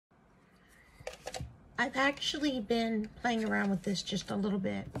I've actually been playing around with this just a little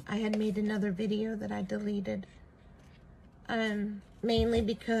bit. I had made another video that I deleted. Mainly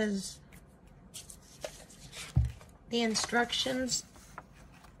because the instructions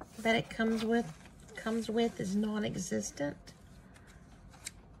that it comes with is non-existent.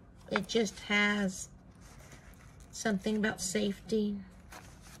 It just has something about safety,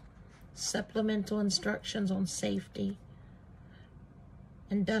 supplemental instructions on safety,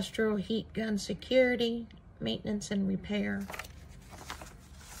 industrial heat gun security, maintenance and repair,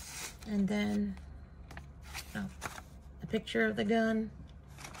 and then a picture of the gun,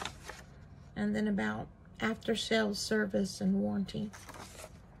 and then about after-sales service and warranty.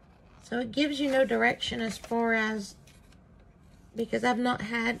 So it gives you no direction as far as, because I've not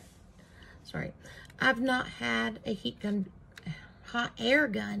had a heat gun, hot air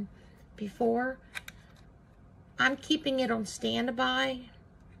gun before. I'm keeping it on standby,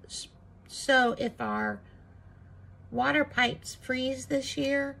 so if our water pipes freeze this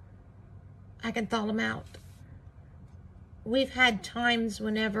year, I can thaw them out. We've had times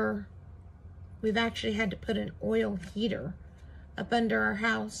whenever we've actually had to put an oil heater up under our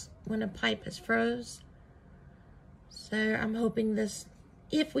house when a pipe has froze. So I'm hoping this,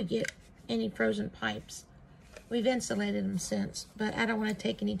 if we get any frozen pipes, we've insulated them since, but I don't want to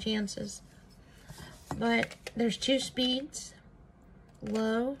take any chances. But there's 2 speeds,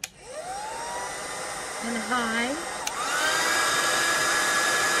 low and high.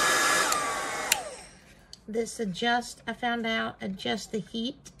 This I found out, adjusts the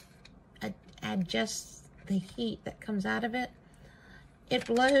heat that comes out of it. It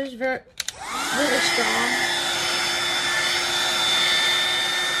blows really strong.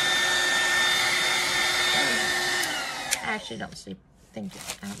 I actually don't think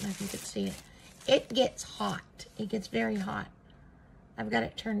I don't know if you could see it. It gets hot. It gets very hot. I've got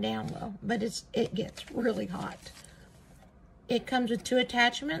it turned down low, but it gets really hot. It comes with 2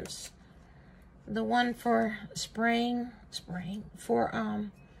 attachments. The one for spraying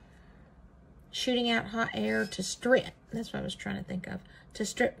for shooting out hot air to strip. That's what I was trying to think of. To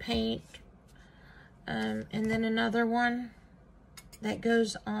strip paint. And then another one that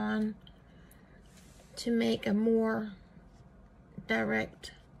goes on to make a more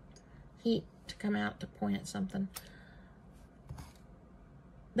direct heat to come out to point at something.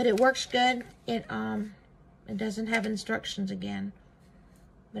 But it works good. It doesn't have instructions again,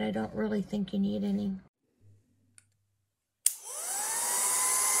 but I don't really think you need any.